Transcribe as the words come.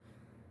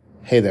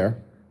Hey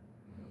there.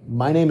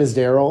 My name is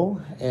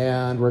Daryl,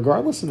 and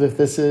regardless of if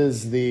this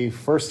is the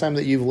first time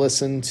that you've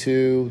listened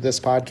to this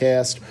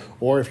podcast,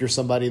 or if you're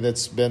somebody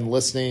that's been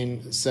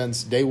listening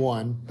since day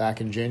one, back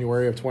in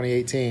January of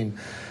 2018,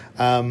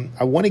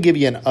 I want to give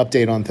you an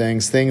update on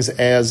things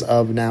as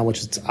of now, which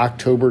is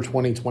October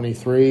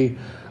 2023,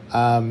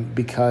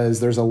 because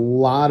there's a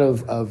lot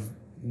of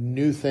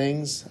new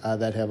things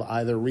that have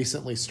either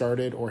recently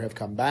started or have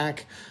come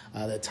back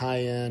that tie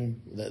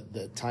in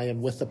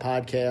with the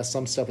podcast.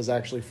 Some stuff is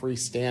actually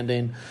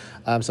freestanding.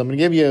 So I'm going to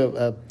give you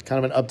a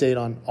kind of an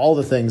update on all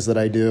the things that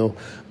I do.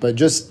 But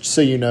just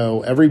so you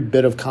know, every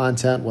bit of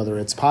content, whether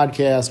it's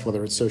podcast,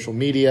 whether it's social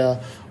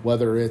media,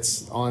 whether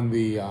it's on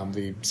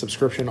the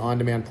subscription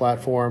on-demand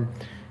platform,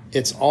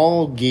 it's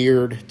all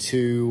geared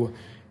to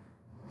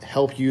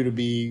help you to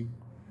be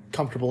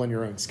comfortable in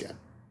your own skin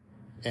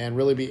and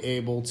really be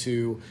able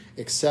to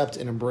accept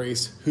and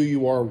embrace who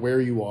you are, where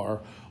you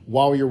are,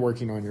 while you're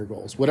working on your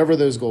goals, whatever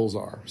those goals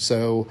are.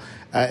 So,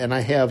 and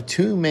I have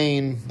two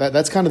main,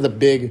 that's kind of the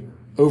big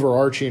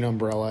overarching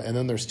umbrella. And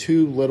then there's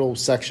two little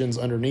sections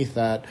underneath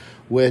that,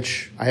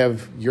 which I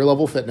have Your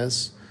Level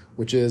Fitness,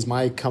 which is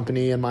my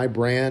company and my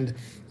brand.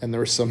 And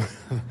there's some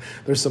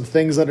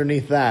things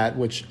underneath that,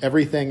 which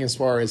everything as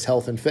far as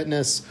health and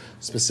fitness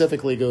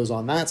specifically goes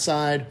on that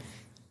side.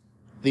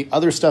 The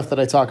other stuff that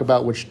I talk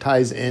about, which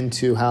ties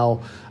into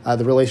how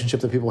the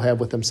relationship that people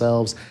have with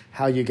themselves,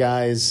 how you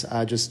guys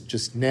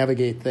just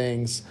navigate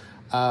things.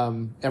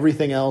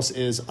 Everything else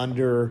is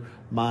under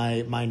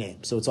my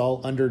name. So it's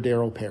all under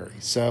Daryl Perry.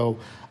 So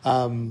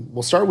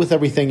we'll start with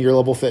everything Your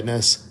Level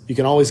Fitness. You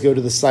can always go to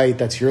the site.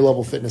 That's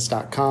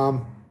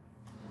yourlevelfitness.com.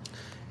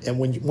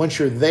 And once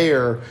you're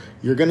there,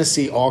 you're going to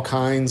see all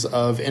kinds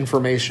of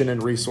information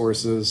and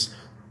resources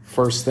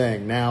first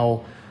thing.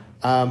 Now,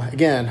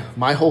 again,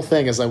 my whole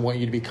thing is I want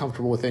you to be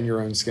comfortable within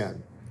your own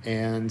skin.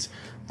 And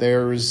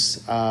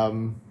there's a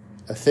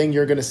thing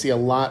you're going to see a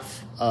lot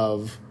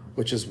of,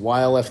 which is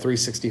YLF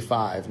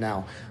 365.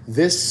 Now,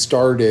 this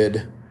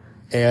started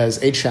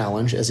as a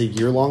challenge, as a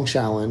year-long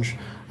challenge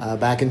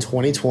back in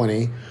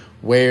 2020,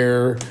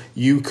 where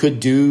you could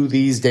do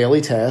these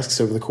daily tasks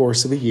over the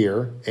course of a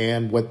year.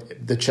 And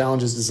what the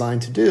challenge is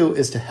designed to do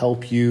is to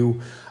help you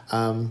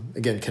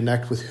again,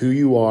 connect with who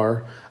you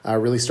are,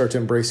 really start to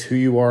embrace who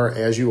you are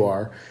as you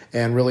are,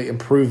 and really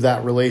improve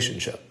that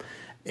relationship.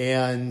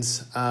 And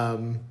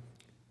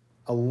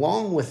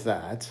along with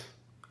that,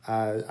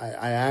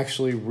 I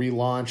actually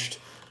relaunched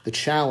the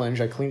challenge.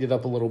 I cleaned it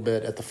up a little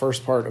bit at the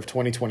first part of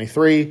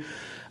 2023.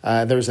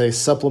 There's a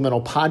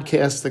supplemental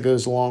podcast that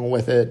goes along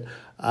with it,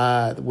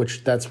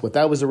 which that's what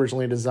that was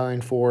originally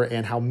designed for.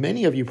 And how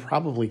many of you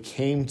probably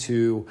came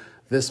to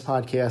this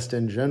podcast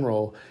in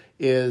general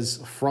is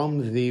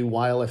from the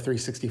YLF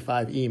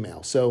 365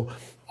 email. So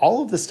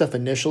all of this stuff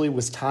initially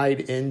was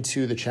tied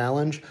into the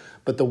challenge,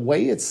 but the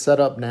way it's set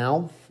up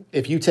now,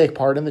 if you take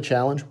part in the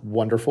challenge,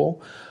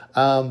 wonderful.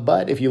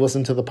 But if you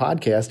listen to the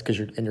podcast,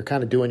 you're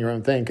kind of doing your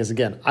own thing, because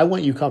again, I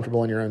want you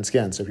comfortable in your own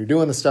skin. So if you're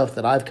doing the stuff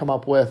that I've come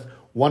up with,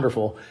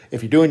 wonderful.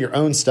 If you're doing your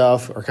own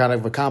stuff or kind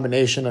of a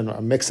combination and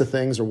a mix of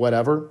things or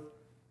whatever,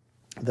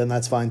 then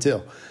that's fine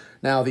too.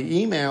 Now,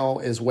 the email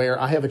is where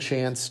I have a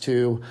chance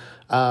to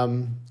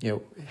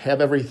have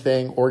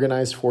everything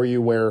organized for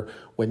you, where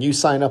when you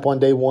sign up on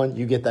day one,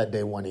 you get that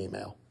day one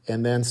email.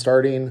 And then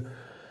starting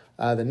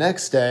the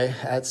next day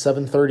at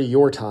 7:30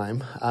 your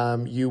time,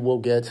 you will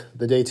get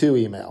the day two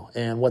email.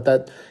 And what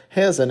that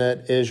has in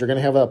it is you're going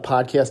to have a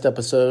podcast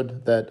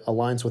episode that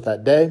aligns with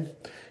that day.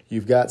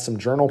 You've got some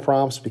journal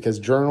prompts, because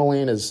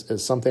journaling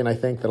is something I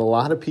think that a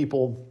lot of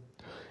people,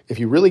 if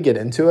you really get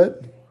into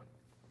it,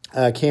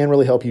 can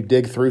really help you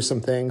dig through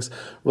some things,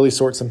 really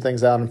sort some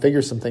things out and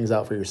figure some things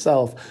out for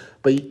yourself.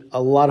 But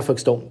a lot of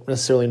folks don't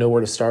necessarily know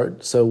where to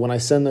start. So when I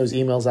send those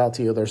emails out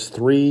to you, there's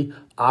 3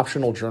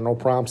 optional journal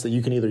prompts that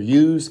you can either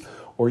use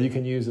or you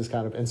can use as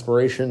kind of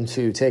inspiration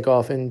to take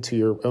off into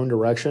your own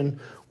direction.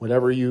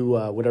 Whatever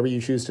you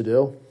choose to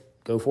do,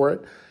 go for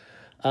it.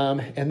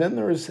 And then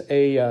there's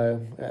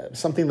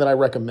something that I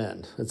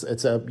recommend.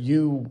 It's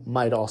you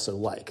might also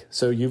like.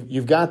 So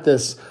you've got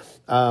this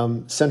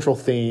central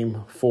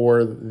theme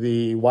for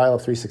the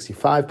YLF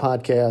 365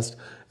 podcast,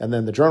 and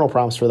then the journal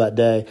prompts for that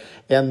day.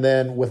 And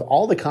then with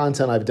all the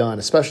content I've done,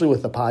 especially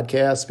with the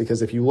podcast,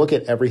 because if you look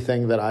at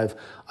everything that I've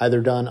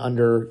either done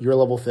under Your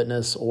Level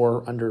Fitness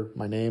or under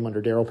my name,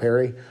 under Daryl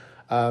Perry,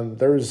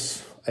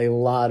 there's a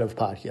lot of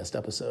podcast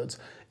episodes.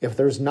 If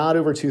there's not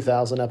over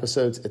 2,000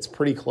 episodes, it's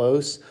pretty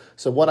close.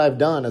 So what I've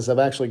done is I've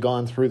actually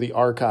gone through the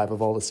archive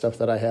of all the stuff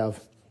that I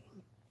have,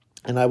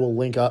 and I will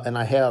link up, and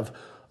I have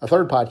a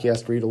third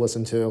podcast for you to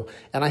listen to.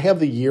 And I have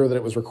the year that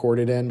it was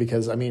recorded in,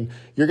 because, I mean,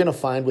 you're going to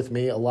find with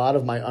me a lot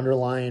of my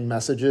underlying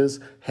messages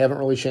haven't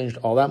really changed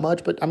all that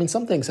much. But, I mean,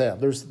 some things have.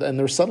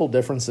 There's subtle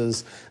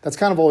differences. That's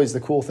kind of always the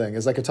cool thing,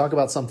 is I could talk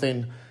about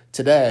something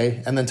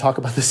today and then talk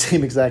about the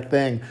same exact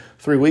thing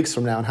 3 weeks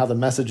from now, and how the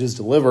message is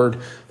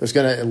delivered. There's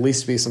going to at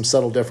least be some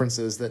subtle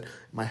differences that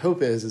my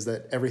hope is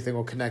that everything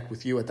will connect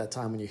with you at that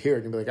time when you hear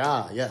it. And you'll be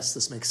like, yes,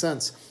 this makes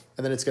sense.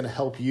 And then it's going to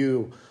help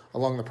you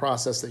along the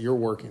process that you're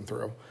working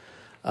through.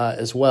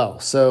 as well.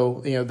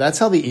 So, that's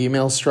how the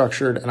email's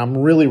structured. And I'm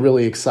really,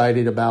 really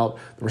excited about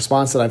the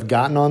response that I've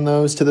gotten on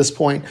those to this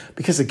point.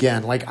 Because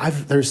again, like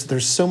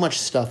there's so much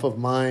stuff of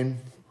mine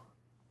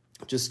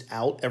just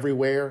out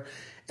everywhere.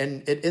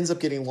 And it ends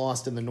up getting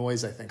lost in the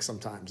noise, I think,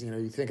 sometimes.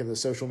 You think of the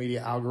social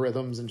media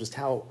algorithms and just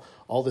how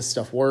all this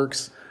stuff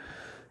works.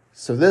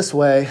 So this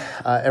way,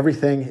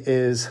 everything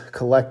is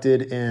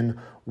collected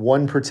in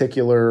one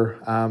particular,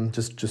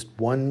 just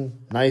one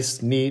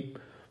nice, neat,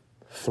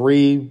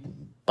 3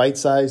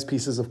 bite-sized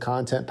pieces of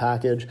content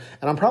package.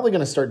 And I'm probably going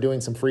to start doing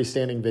some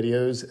freestanding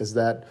videos as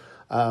that,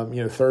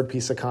 third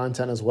piece of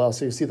content as well.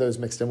 So you see those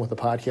mixed in with the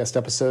podcast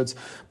episodes,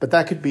 but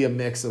that could be a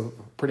mix of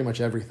pretty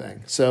much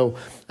everything. So,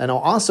 and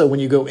also when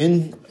you go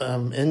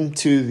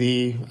into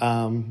the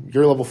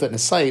Your Level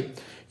Fitness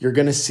site, you're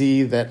going to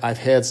see that I've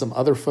had some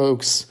other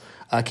folks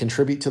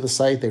contribute to the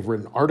site. They've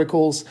written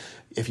articles.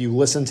 If you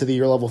listen to the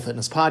Your Level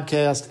Fitness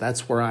podcast,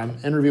 that's where I'm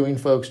interviewing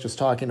folks, just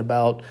talking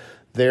about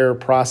their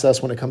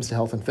process when it comes to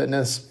health and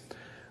fitness,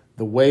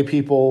 the way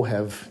people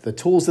have, the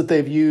tools that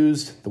they've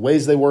used, the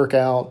ways they work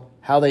out,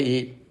 how they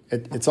eat.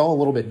 It's all a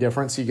little bit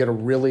different. So you get a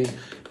really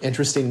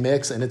interesting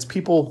mix, and it's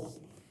people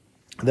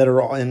that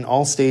are in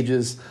all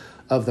stages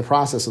of the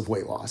process of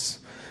weight loss.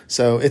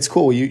 So it's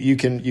cool. You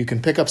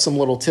can pick up some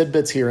little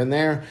tidbits here and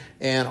there.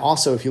 And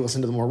also, if you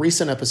listen to the more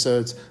recent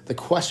episodes, the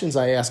questions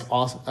I ask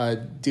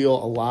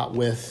deal a lot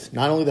with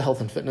not only the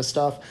health and fitness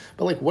stuff,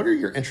 but like, what are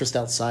your interests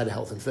outside of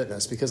health and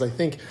fitness? Because I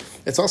think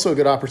it's also a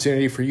good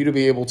opportunity for you to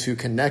be able to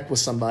connect with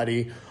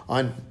somebody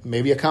on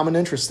maybe a common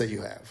interest that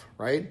you have,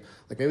 right?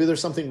 Like maybe there's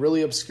something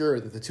really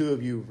obscure that the two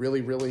of you really,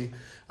 really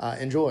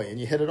enjoy, and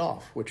you hit it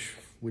off, which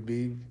would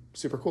be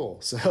super cool.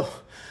 So,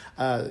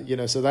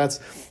 so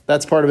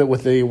that's part of it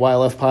with the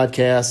YLF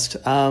podcast.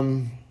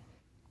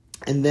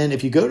 And then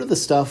if you go to the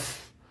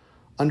stuff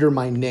under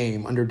my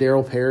name, under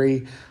Daryl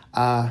Perry,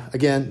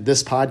 again,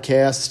 this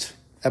podcast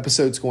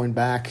episode's going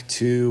back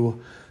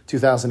to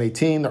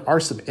 2018. There are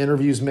some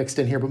interviews mixed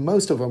in here, but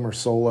most of them are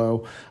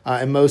solo,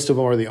 and most of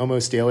them are the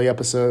almost daily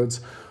episodes,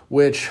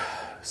 which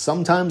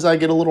sometimes I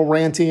get a little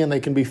ranty and they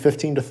can be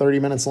 15 to 30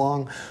 minutes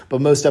long,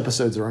 but most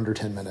episodes are under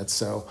 10 minutes.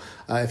 So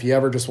if you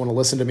ever just want to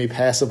listen to me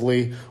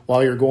passively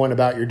while you're going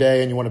about your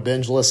day and you want to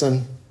binge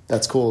listen,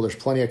 that's cool. There's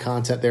plenty of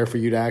content there for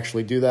you to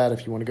actually do that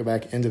if you want to go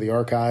back into the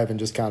archive and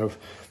just kind of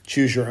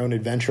choose your own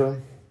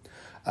adventure.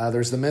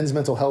 There's the Men's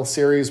Mental Health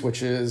series,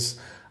 which is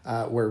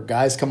where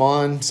guys come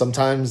on.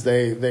 Sometimes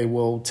they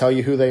will tell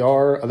you who they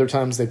are. Other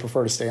times they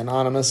prefer to stay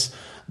anonymous.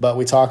 But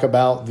we talk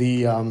about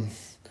the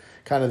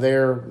kind of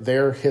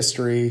their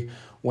history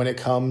when it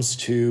comes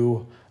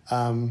to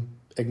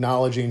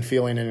acknowledging,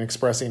 feeling, and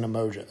expressing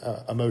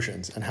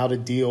emotions, and how to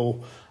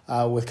deal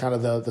with kind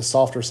of the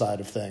softer side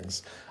of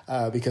things.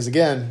 Because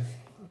again,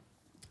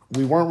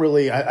 we weren't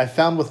really, I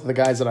found with the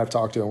guys that I've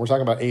talked to, and we're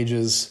talking about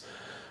ages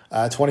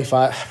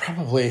 25,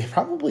 probably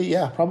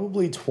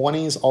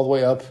 20s all the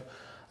way up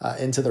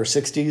into their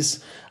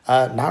 60s,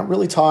 not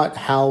really taught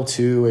how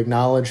to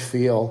acknowledge,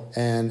 feel,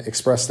 and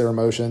express their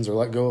emotions or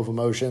let go of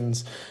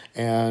emotions,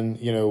 and,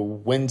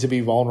 when to be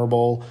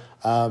vulnerable,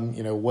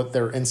 what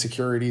their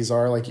insecurities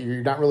are. Like,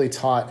 you're not really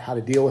taught how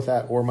to deal with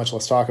that, or much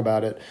less talk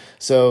about it.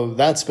 So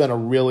that's been a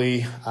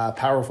really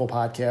powerful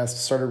podcast.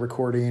 Started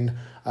recording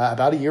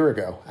about a year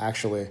ago,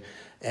 actually.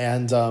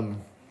 And,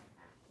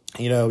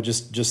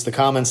 just the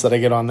comments that I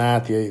get on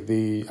that,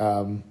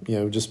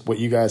 just what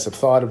you guys have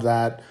thought of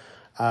that,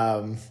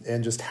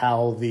 and just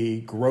how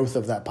the growth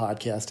of that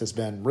podcast has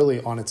been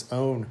really on its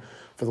own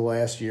for the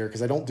last year,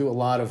 because I don't do a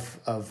lot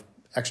of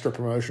extra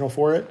promotional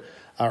for it,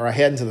 or I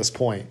hadn't to this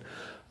point.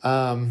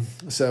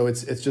 So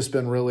it's just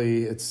been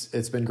really,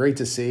 it's been great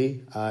to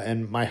see.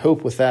 And my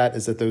hope with that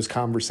is that those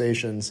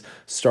conversations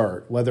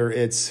start, whether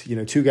it's,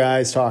 two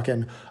guys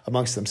talking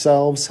amongst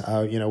themselves,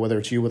 whether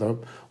it's you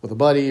with a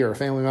buddy or a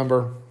family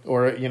member,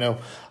 or, a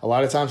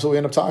lot of times what we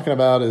end up talking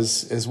about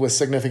is with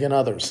significant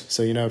others.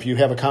 So, if you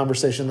have a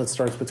conversation that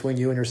starts between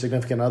you and your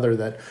significant other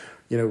that,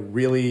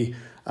 really,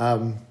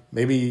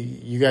 maybe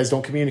you guys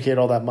don't communicate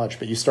all that much,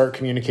 but you start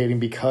communicating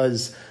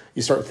because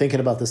you start thinking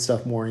about this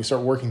stuff more and you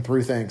start working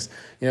through things,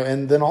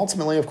 and then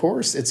ultimately, of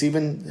course, it's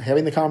even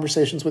having the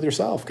conversations with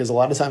yourself, because a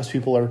lot of times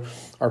people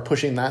are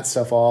pushing that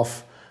stuff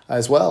off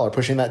as well, or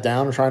pushing that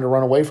down or trying to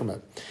run away from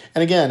it.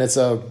 And again, it's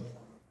that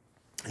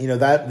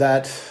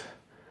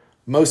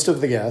most of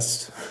the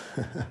guests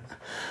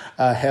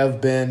have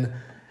been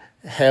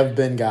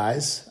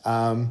guys.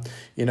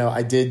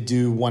 I did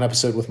do one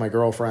episode with my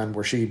girlfriend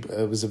where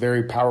it was a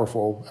very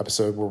powerful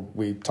episode where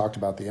we talked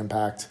about the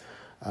impact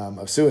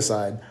of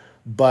suicide.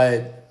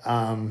 But,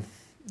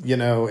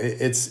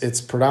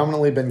 it's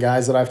predominantly been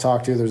guys that I've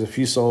talked to. There's a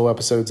few solo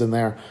episodes in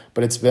there,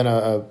 but it's been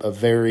a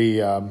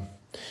very,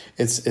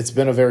 it's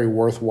been a very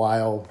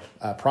worthwhile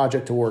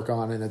project to work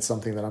on, and it's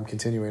something that I'm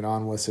continuing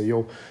on with. So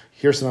you'll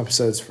hear some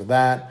episodes for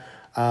that.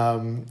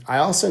 I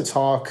also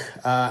talk,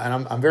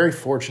 and I'm very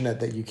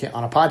fortunate that you can't,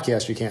 on a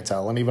podcast, you can't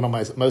tell, and even on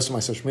most of my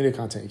social media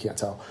content, you can't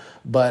tell,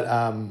 but,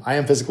 I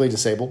am physically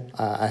disabled.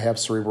 I have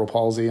cerebral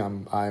palsy.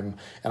 I'm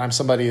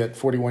somebody at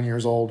 41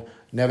 years old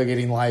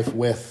navigating life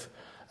with,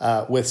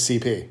 with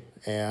CP.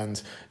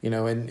 And,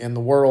 in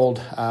the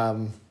world,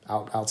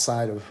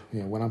 outside of,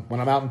 when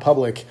I'm out in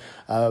public,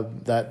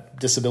 that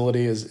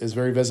disability is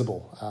very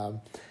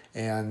visible.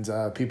 And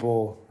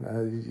people,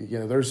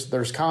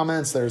 there's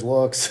comments, there's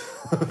looks,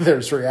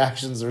 there's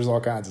reactions, there's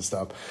all kinds of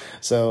stuff.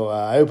 So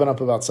I open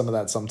up about some of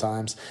that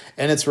sometimes.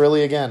 And it's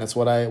really, again, it's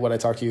what I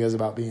talk to you guys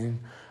about, being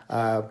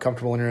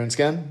comfortable in your own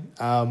skin.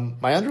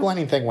 My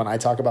underlining thing when I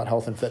talk about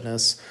health and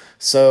fitness,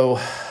 so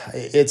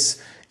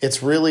it's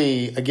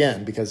really,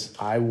 again, because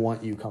I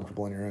want you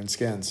comfortable in your own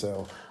skin.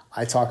 So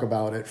I talk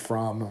about it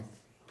from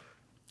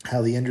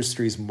how the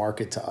industries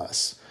market to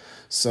us.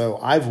 So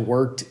I've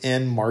worked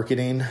in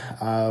marketing.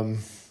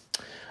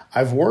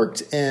 I've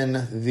worked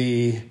in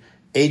the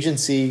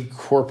agency,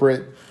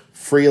 corporate,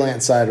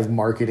 freelance side of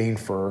marketing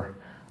for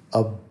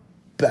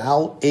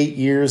about 8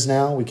 years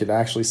now. We could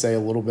actually say a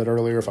little bit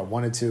earlier if I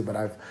wanted to, but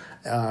I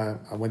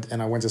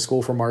went to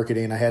school for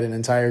marketing. I had an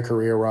entire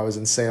career where I was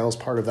in sales.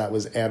 Part of that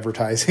was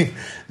advertising.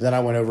 Then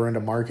I went over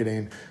into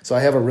marketing. So I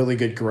have a really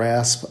good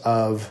grasp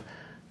of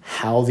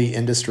how the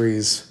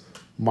industries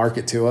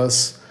market to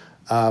us.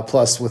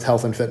 Plus with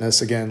health and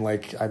fitness, again,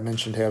 like I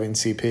mentioned, having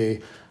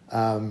CP,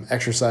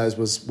 exercise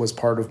was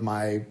part of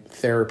my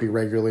therapy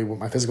regularly, with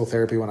my physical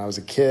therapy when I was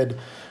a kid.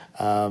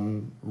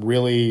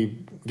 Really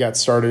got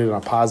started in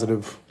a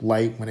positive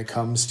light when it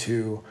comes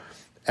to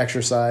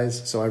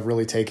exercise. So I've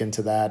really taken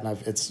to that, and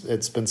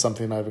it's been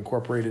something that I've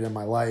incorporated in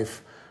my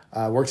life.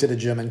 Worked at a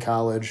gym in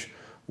college,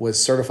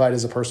 was certified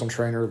as a personal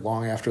trainer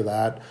long after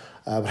that.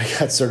 But I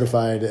got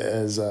certified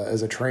as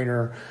a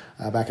trainer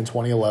back in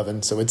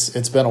 2011. So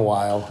it's been a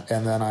while.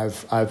 And then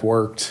I've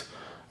worked,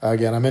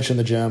 again, I mentioned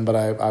the gym, but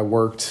I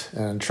worked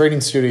in a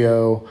training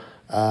studio.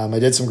 I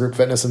did some group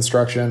fitness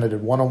instruction. I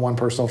did one-on-one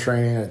personal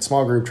training. I did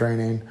small group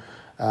training,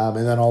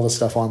 and then all the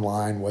stuff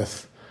online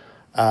with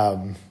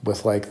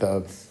like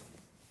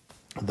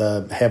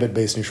the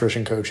habit-based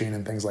nutrition coaching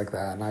and things like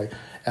that.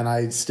 And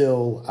I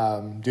still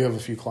do have a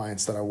few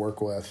clients that I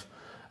work with.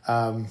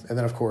 And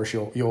then of course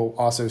you'll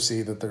also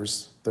see that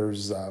there's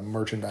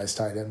merchandise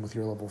tied in with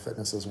Your Level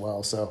Fitness as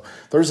well. So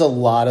there's a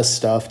lot of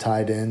stuff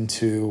tied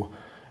into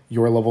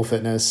Your Level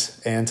Fitness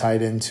and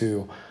tied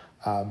into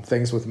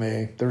things with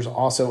me. There's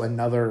also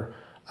another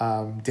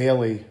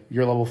daily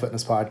Your Level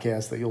Fitness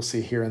podcast that you'll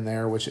see here and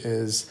there, which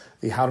is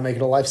the How to Make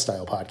It a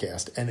Lifestyle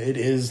podcast. And it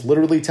is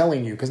literally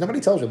telling you, because nobody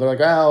tells you. They're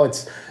like, oh,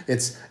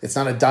 it's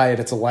not a diet,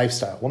 it's a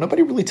lifestyle. Well,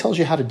 nobody really tells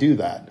you how to do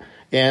that.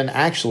 And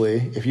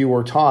actually, if you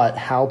were taught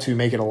how to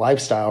make it a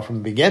lifestyle from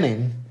the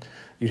beginning,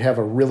 you'd have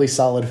a really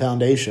solid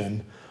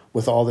foundation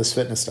with all this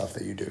fitness stuff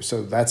that you do.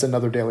 So that's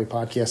another daily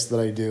podcast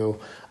that I do.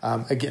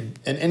 Again,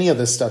 and any of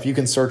this stuff, you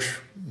can search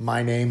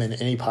my name in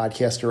any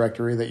podcast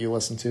directory that you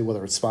listen to,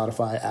 whether it's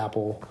Spotify,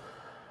 Apple,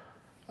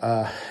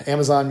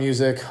 Amazon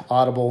Music,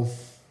 Audible,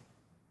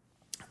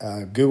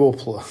 Google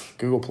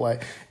Play,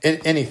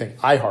 anything,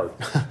 iHeart.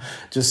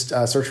 Just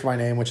search for my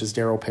name, which is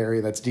Daryl Perry.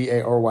 That's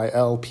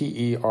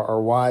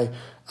DARYLPERRY.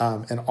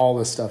 And all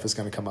this stuff is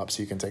going to come up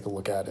so you can take a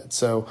look at it.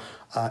 So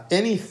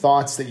any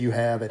thoughts that you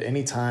have at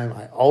any time,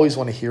 I always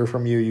want to hear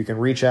from you. You can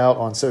reach out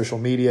on social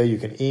media. You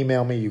can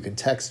email me. You can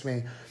text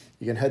me.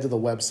 You can head to the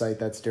website.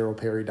 That's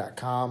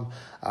darylperry.com.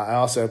 I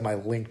also have my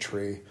link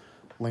tree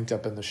linked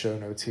up in the show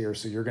notes here.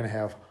 So you're going to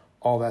have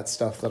all that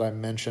stuff that I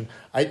mentioned.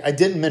 I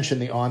didn't mention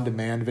the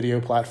on-demand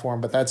video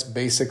platform, but that's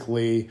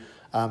basically,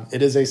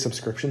 it is a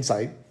subscription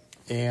site.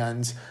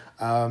 And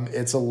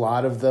it's a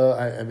lot of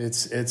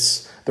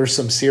there's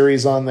some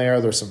series on there.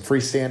 There's some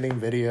freestanding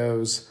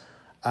videos.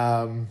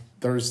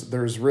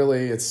 There's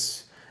really,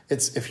 it's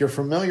if you're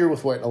familiar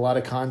with what a lot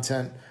of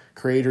content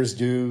creators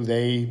do,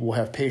 they will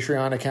have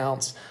Patreon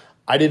accounts.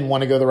 I didn't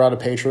want to go the route of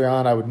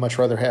Patreon. I would much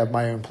rather have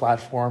my own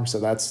platform. So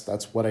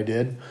that's what I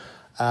did.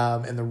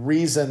 And the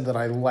reason that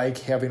I like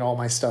having all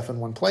my stuff in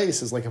one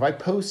place is, like, if I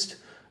post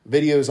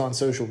videos on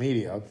social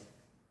media,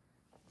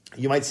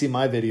 you might see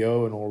my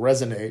video and it will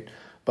resonate,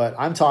 but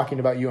I'm talking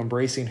about you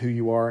embracing who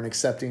you are and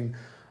accepting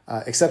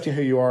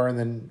who you are, and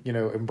then,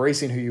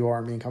 embracing who you are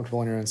and being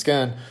comfortable in your own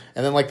skin.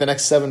 And then, like, the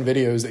next 7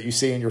 videos that you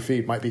see in your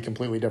feed might be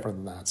completely different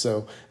than that.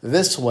 So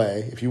this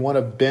way, if you want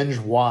to binge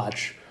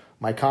watch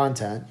my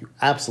content, you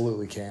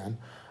absolutely can.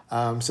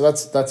 So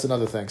that's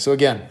another thing. So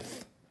again,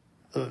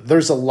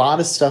 there's a lot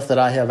of stuff that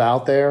I have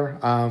out there.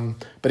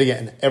 But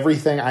again,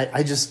 everything,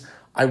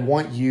 I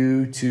want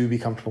you to be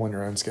comfortable in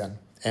your own skin.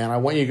 And I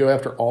want you to go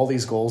after all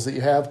these goals that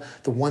you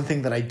have. The one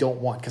thing that I don't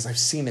want, because I've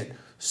seen it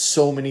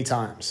so many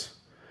times,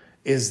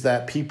 is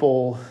that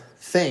people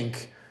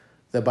think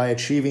that by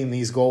achieving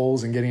these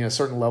goals and getting a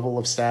certain level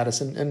of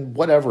status and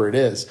whatever it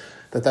is,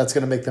 that's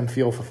going to make them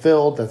feel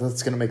fulfilled,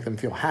 that's going to make them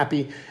feel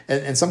happy.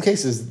 And in some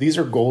cases, these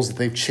are goals that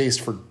they've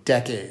chased for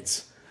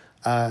decades.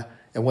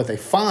 And what they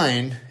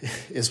find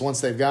is,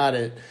 once they've got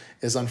it,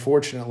 is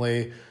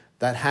unfortunately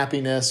that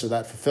happiness or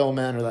that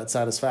fulfillment or that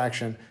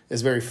satisfaction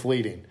is very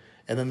fleeting.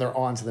 And then they're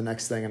on to the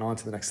next thing and on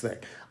to the next thing.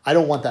 I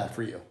don't want that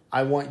for you.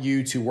 I want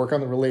you to work on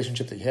the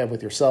relationship that you have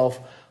with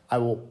yourself. I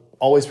will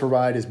always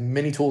provide as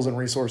many tools and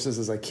resources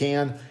as I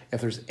can. If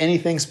there's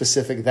anything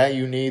specific that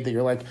you need that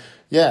you're like,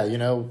 yeah,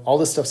 all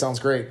this stuff sounds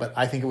great, but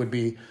I think it'd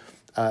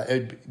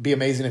be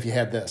amazing if you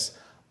had this.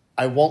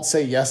 I won't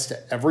say yes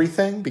to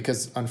everything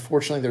because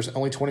unfortunately there's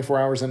only 24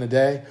 hours in a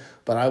day,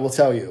 but I will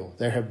tell you,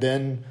 there have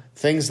been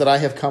things that I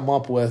have come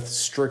up with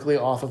strictly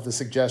off of the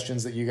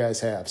suggestions that you guys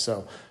have.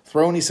 So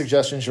throw any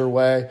suggestions your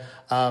way.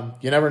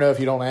 You never know if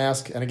you don't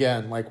ask. And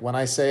again, like when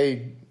I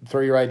say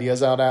throw your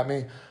ideas out at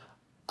me,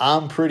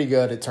 I'm pretty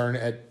good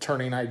at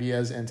turning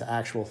ideas into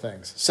actual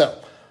things.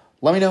 So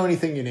let me know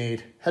anything you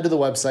need. Head to the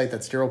website.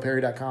 That's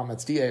darylperry.com.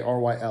 That's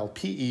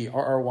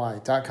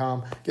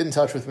DARYLPERY.com. Get in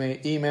touch with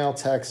me. Email,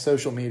 text,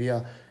 social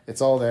media.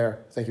 It's all there.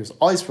 Thank you as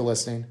always for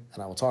listening,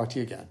 and I will talk to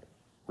you again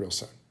real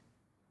soon.